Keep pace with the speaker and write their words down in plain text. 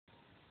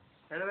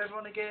Hello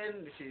everyone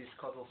again, this is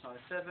COD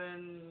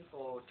 97,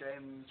 or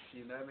James,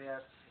 you know me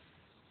as.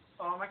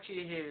 I'm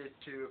actually here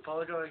to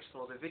apologise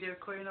for the video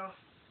cutting off,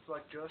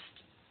 just.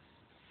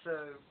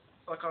 So,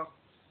 I can't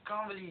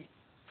really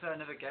play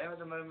another game at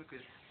the moment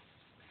because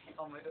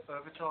I'm at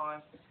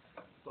overtime,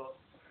 but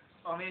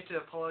I'm here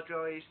to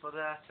apologise for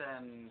that,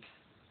 and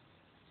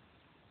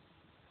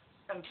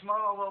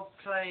tomorrow I will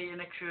play an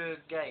extra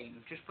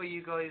game, just for you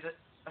guys at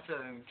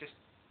home, just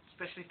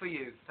especially for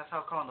you. That's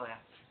how kind I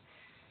am.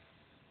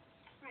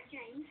 Right,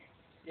 James.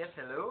 Yes,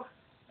 hello.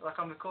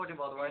 I'm recording,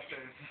 by the way, so.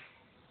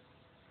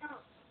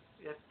 Oh.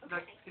 Yeah,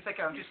 Okay. it's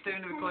okay. I'm just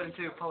doing the recording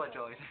to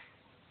apologise.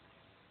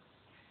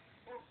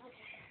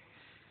 Okay.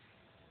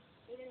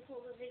 You're gonna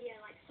call the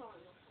video like song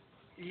or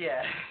something?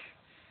 Yeah.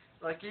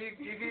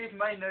 You guys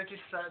may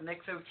notice that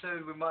next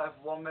episode we might have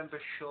one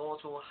member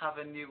short or have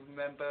a new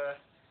member.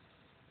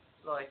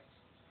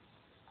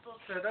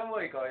 So don't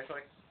worry, guys.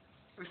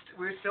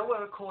 We're still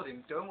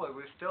recording. Don't worry,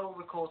 we'll still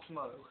record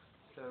tomorrow.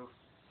 So,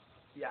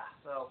 yeah.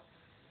 Well.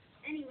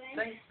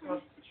 Anyway,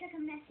 check a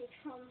message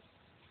from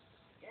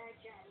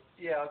Joe.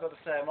 Yeah, I've got to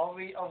say, I'm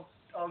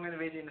going to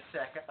read it in a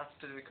sec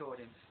after the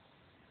recording.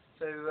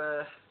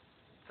 So,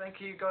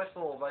 thank you guys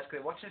for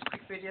basically watching this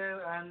quick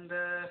video, and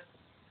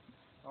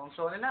I'm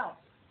signing out.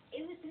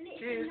 It was literally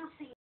Cheers. nothing.